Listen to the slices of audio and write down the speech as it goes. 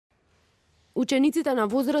Учениците на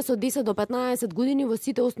возраст од 10 до 15 години во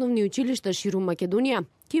сите основни училишта ширум Македонија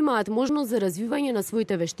ќе имаат можност за развивање на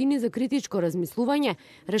своите вештини за критичко размислување,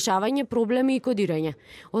 решавање проблеми и кодирање.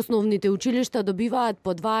 Основните училишта добиваат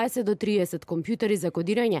по 20 до 30 компјутери за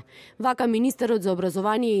кодирање. Вака министерот за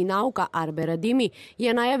образование и наука Арбе Радими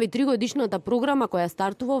ја најави тригодишната програма која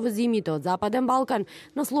стартува во земјите од Западен Балкан,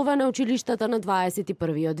 насловена училиштата на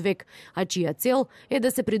 21 век, а чија цел е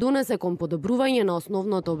да се придонесе кон подобрување на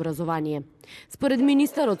основното образование. Според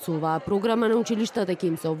министерот, со оваа програма на училиштата ќе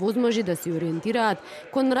им се овозможи да се ориентираат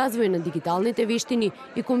кон развој на дигиталните вештини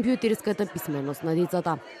и компјутерската писменост на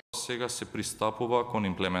децата. Сега се пристапува кон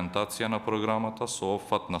имплементација на програмата со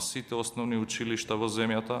опфат на сите основни училишта во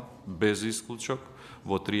земјата, без исклучок,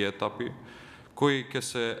 во 3 етапи, кои ќе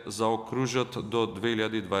се заокружат до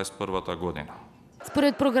 2021 година.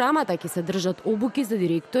 Според програмата ќе се држат обуки за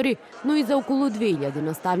директори, но и за околу 2000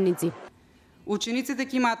 наставници. Учениците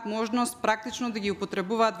ќе имаат можност практично да ги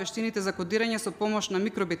употребуваат вештините за кодирање со помош на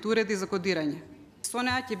микробит уреди за кодирање. Со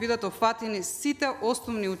неа ќе бидат опфатени сите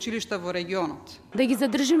основни училишта во регионот. Да ги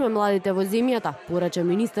задржиме младите во земјата, порача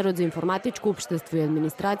министерот за информатичко општество и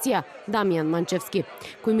администрација Дамјан Манчевски,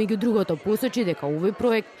 кој меѓу другото посочи дека овој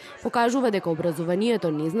проект покажува дека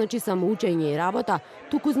образованието не значи само учење и работа,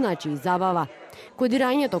 туку значи и забава.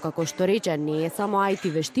 Кодирањето, како што рече, не е само IT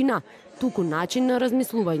вештина, туку начин на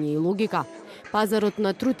размислување и логика. Пазарот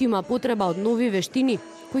на труд има потреба од нови вештини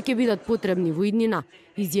кои ќе бидат потребни во иднина,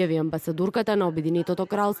 изјави амбасадорката на Обединетото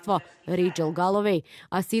кралство Рейчел Галовеј,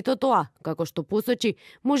 а сето тоа, како што посочи,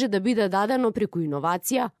 може да биде дадено преку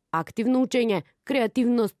иновација, активно учење,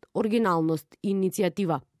 креативност, оригиналност и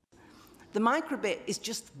иницијатива.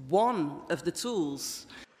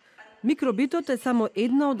 Микробитот е само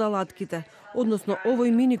една од алатките, односно овој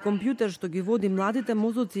мини компјутер што ги води младите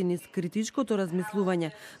мозоци низ критичкото размислување,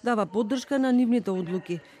 дава поддршка на нивните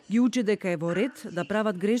одлуки, ги учи дека е во ред да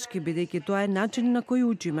прават грешки, бидејќи тоа е начин на кој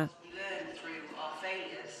учиме.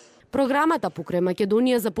 Програмата покрај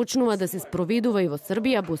Македонија започнува да се спроведува и во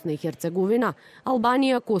Србија, Босна и Херцеговина,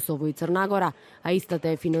 Албанија, Косово и Црна Гора, а истата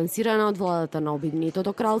е финансирана од владата на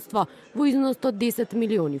Обединетото кралство во износ од 10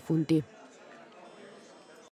 милиони фунти.